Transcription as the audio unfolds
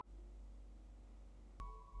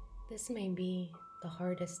This may be the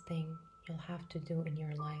hardest thing you'll have to do in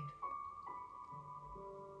your life,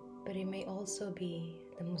 but it may also be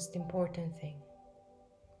the most important thing.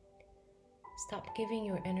 Stop giving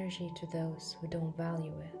your energy to those who don't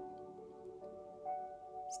value it.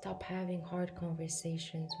 Stop having hard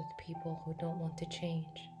conversations with people who don't want to change.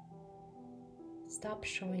 Stop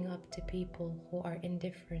showing up to people who are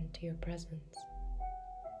indifferent to your presence.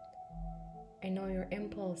 I know your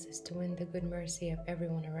impulse is to win the good mercy of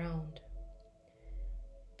everyone around,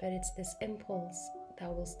 but it's this impulse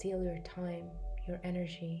that will steal your time, your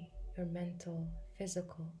energy, your mental,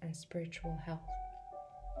 physical, and spiritual health.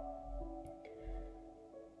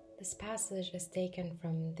 This passage is taken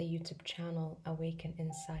from the YouTube channel Awaken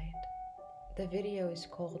Insight. The video is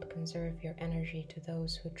called Conserve Your Energy to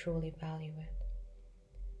Those Who Truly Value It.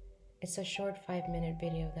 It's a short 5-minute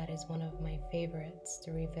video that is one of my favorites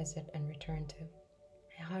to revisit and return to.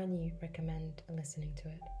 I highly recommend listening to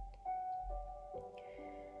it.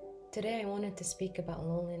 Today I wanted to speak about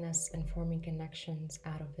loneliness and forming connections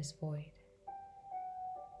out of this void.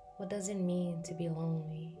 What does it mean to be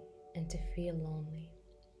lonely and to feel lonely?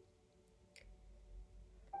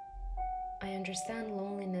 I understand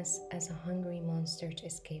loneliness as a hungry monster to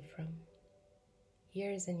escape from.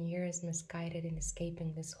 Years and years misguided in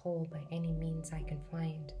escaping this hole by any means I can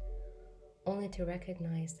find, only to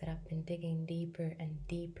recognize that I've been digging deeper and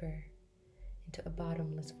deeper into a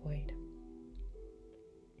bottomless void.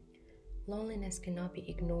 Loneliness cannot be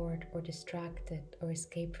ignored or distracted or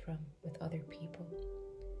escaped from with other people.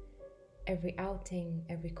 Every outing,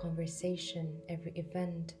 every conversation, every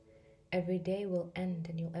event, every day will end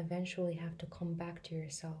and you'll eventually have to come back to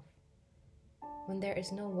yourself. When there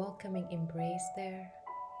is no welcoming embrace there,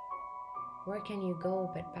 where can you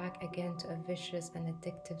go but back again to a vicious and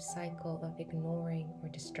addictive cycle of ignoring or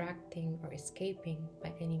distracting or escaping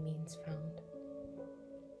by any means found?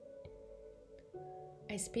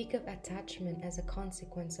 I speak of attachment as a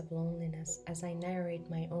consequence of loneliness as I narrate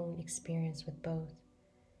my own experience with both.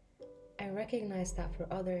 I recognize that for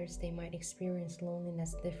others, they might experience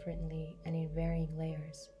loneliness differently and in varying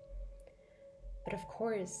layers. But of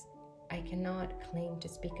course, I cannot claim to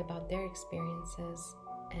speak about their experiences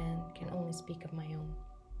and can only speak of my own.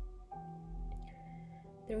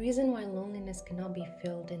 The reason why loneliness cannot be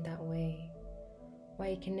filled in that way, why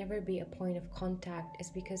it can never be a point of contact, is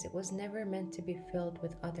because it was never meant to be filled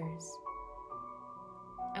with others.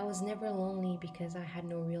 I was never lonely because I had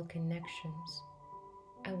no real connections.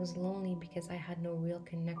 I was lonely because I had no real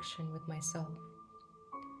connection with myself.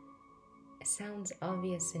 It sounds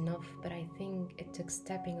obvious enough, but I think it took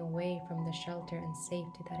stepping away from the shelter and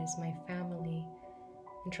safety that is my family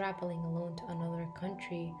and traveling alone to another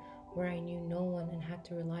country where I knew no one and had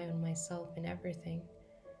to rely on myself in everything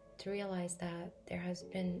to realize that there has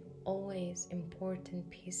been always important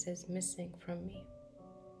pieces missing from me.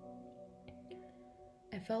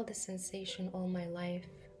 I felt this sensation all my life,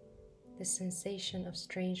 this sensation of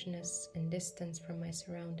strangeness and distance from my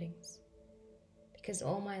surroundings. Because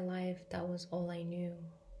all my life, that was all I knew,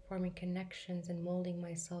 forming connections and molding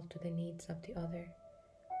myself to the needs of the other.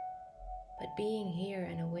 But being here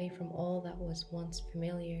and away from all that was once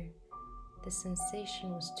familiar, the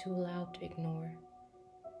sensation was too loud to ignore.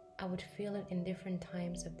 I would feel it in different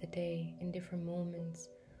times of the day, in different moments,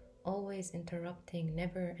 always interrupting,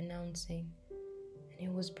 never announcing, and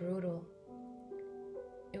it was brutal.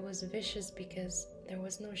 It was vicious because there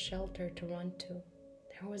was no shelter to run to.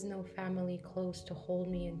 There was no family close to hold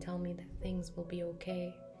me and tell me that things will be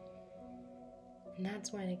okay. And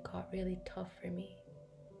that's when it got really tough for me.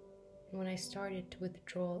 And when I started to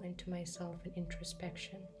withdraw into myself and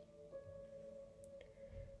introspection.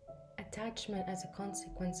 Attachment as a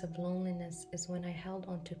consequence of loneliness is when I held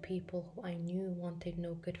on to people who I knew wanted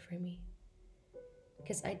no good for me.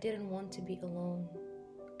 Because I didn't want to be alone.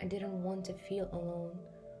 I didn't want to feel alone.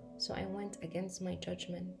 So I went against my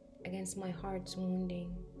judgment, against my heart's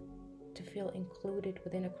wounding, to feel included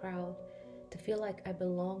within a crowd, to feel like I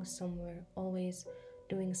belong somewhere, always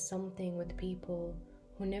doing something with people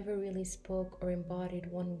who never really spoke or embodied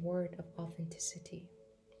one word of authenticity.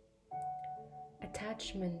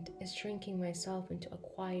 Attachment is shrinking myself into a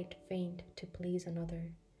quiet feint to please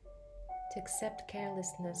another, to accept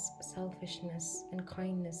carelessness, selfishness, and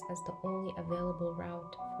kindness as the only available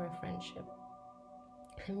route for a friendship.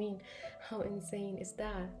 I mean, how insane is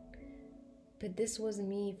that? But this was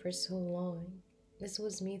me for so long. This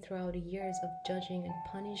was me throughout years of judging and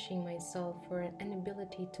punishing myself for an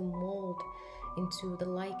inability to mold into the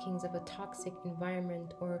likings of a toxic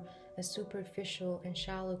environment or a superficial and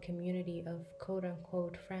shallow community of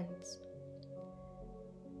quote-unquote friends.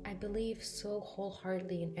 I believe so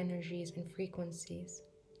wholeheartedly in energies and frequencies,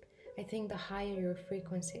 I think the higher your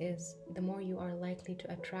frequency is, the more you are likely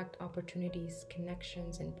to attract opportunities,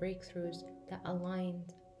 connections, and breakthroughs that align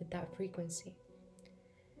with that frequency.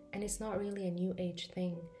 And it's not really a new age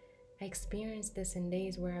thing. I experience this in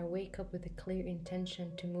days where I wake up with a clear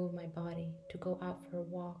intention to move my body, to go out for a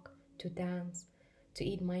walk, to dance, to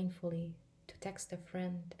eat mindfully, to text a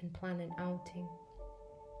friend and plan an outing.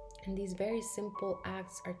 And these very simple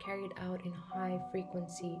acts are carried out in a high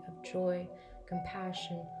frequency of joy,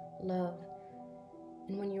 compassion, love.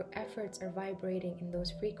 And when your efforts are vibrating in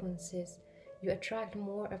those frequencies, you attract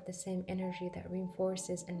more of the same energy that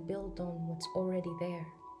reinforces and builds on what's already there.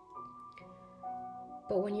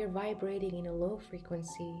 But when you're vibrating in a low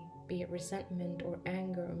frequency, be it resentment or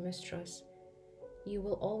anger or mistrust, you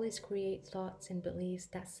will always create thoughts and beliefs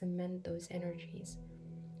that cement those energies.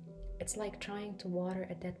 It's like trying to water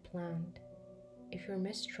a dead plant. If you're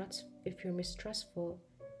mistrustful,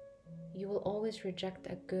 you will always reject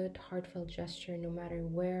a good, heartfelt gesture no matter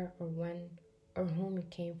where or when or whom it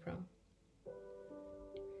came from.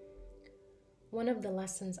 One of the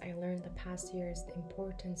lessons I learned the past year is the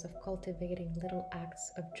importance of cultivating little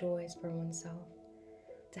acts of joys for oneself,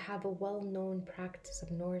 to have a well-known practice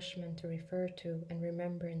of nourishment to refer to and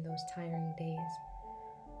remember in those tiring days.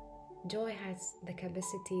 Joy has the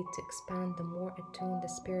capacity to expand the more attuned the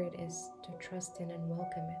spirit is to trust in and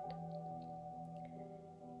welcome it.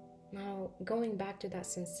 Now, going back to that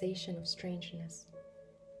sensation of strangeness,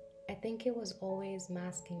 I think it was always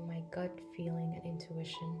masking my gut feeling and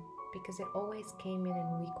intuition, because it always came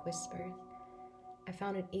in weak whispers. I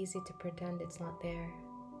found it easy to pretend it's not there.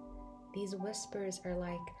 These whispers are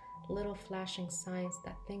like little flashing signs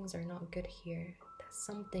that things are not good here, that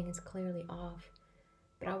something is clearly off,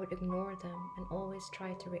 but I would ignore them and always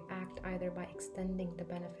try to react either by extending the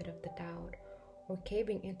benefit of the doubt or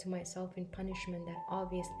caving into myself in punishment that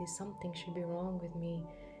obviously something should be wrong with me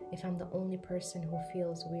if I'm the only person who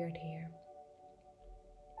feels weird here.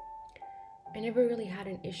 I never really had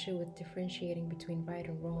an issue with differentiating between right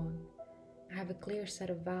and wrong. I have a clear set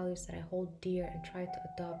of values that I hold dear and try to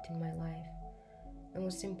adopt in my life. And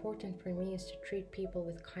what's important for me is to treat people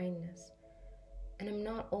with kindness. And I'm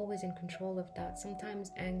not always in control of that.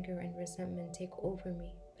 Sometimes anger and resentment take over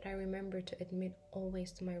me, but I remember to admit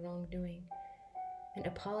always to my wrongdoing and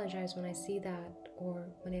apologize when I see that or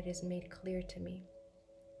when it is made clear to me.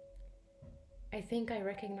 I think I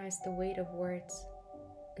recognize the weight of words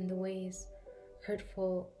and the ways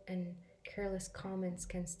hurtful and careless comments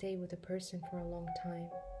can stay with a person for a long time.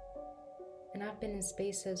 And I've been in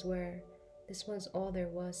spaces where this was all there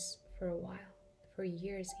was for a while, for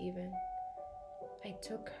years even. I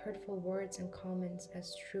took hurtful words and comments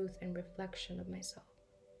as truth and reflection of myself,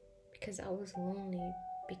 because I was lonely,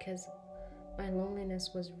 because my loneliness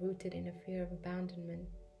was rooted in a fear of abandonment,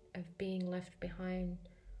 of being left behind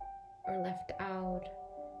or left out.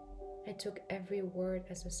 I took every word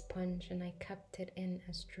as a sponge and I kept it in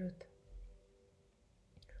as truth.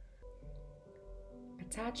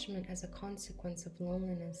 Attachment as a consequence of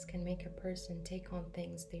loneliness can make a person take on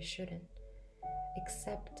things they shouldn't,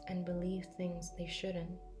 accept and believe things they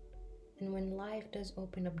shouldn't. And when life does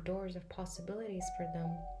open up doors of possibilities for them,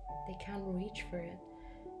 they can't reach for it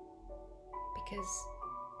because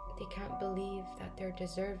they can't believe that they're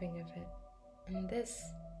deserving of it. And this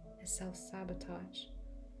is self-sabotage,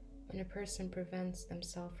 when a person prevents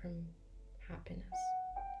themselves from happiness.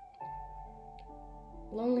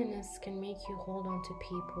 Loneliness can make you hold on to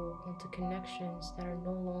people, onto connections that are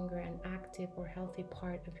no longer an active or healthy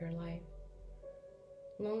part of your life.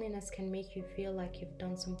 Loneliness can make you feel like you've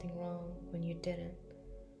done something wrong when you didn't,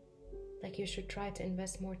 like you should try to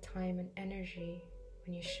invest more time and energy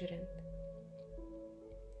when you shouldn't.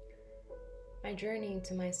 My journey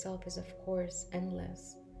into myself is, of course,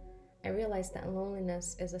 endless. I realized that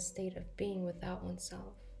loneliness is a state of being without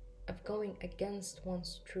oneself, of going against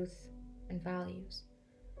one's truth and values.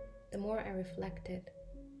 The more I reflected,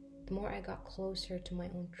 the more I got closer to my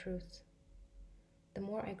own truth, the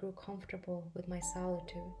more I grew comfortable with my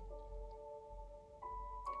solitude.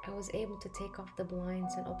 I was able to take off the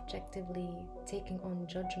blinds and objectively taking on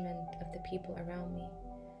judgment of the people around me.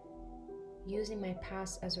 Using my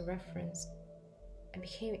past as a reference, I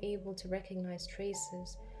became able to recognize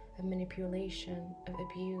traces of manipulation, of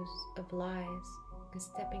abuse, of lies, and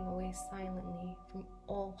stepping away silently from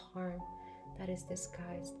all harm that is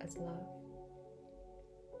disguised as love.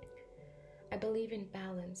 I believe in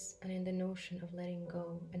balance and in the notion of letting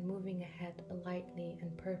go and moving ahead lightly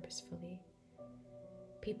and purposefully.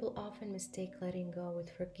 People often mistake letting go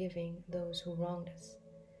with forgiving those who wronged us,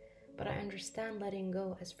 But I understand letting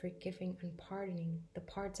go as forgiving and pardoning the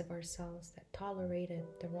parts of ourselves that tolerated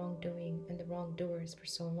the wrongdoing and the wrongdoers for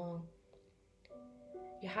so long.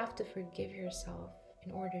 You have to forgive yourself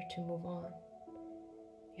in order to move on.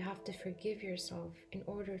 You have to forgive yourself in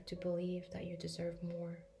order to believe that you deserve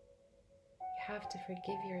more. You have to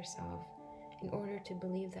forgive yourself in order to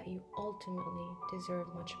believe that you ultimately deserve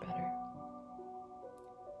much better.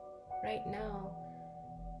 Right now,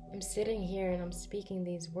 I'm sitting here and I'm speaking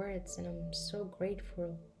these words, and I'm so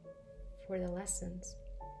grateful for the lessons,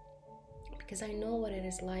 because I know what it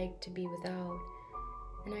is like to be without,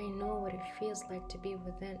 and I know what it feels like to be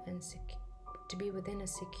within a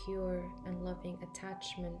secure and loving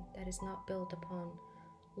attachment that is not built upon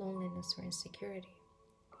loneliness or insecurity.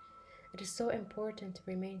 It is so important to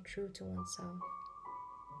remain true to oneself,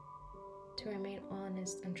 to remain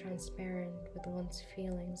honest and transparent with one's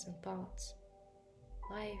feelings and thoughts.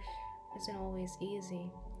 Life isn't always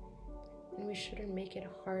easy, and we shouldn't make it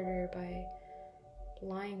harder by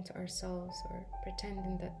lying to ourselves or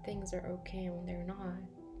pretending that things are okay when they're not.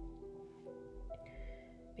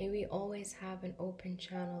 May we always have an open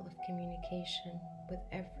channel of communication with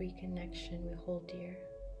every connection we hold dear,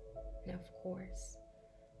 and of course,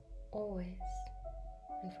 always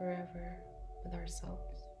and forever with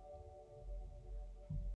ourselves.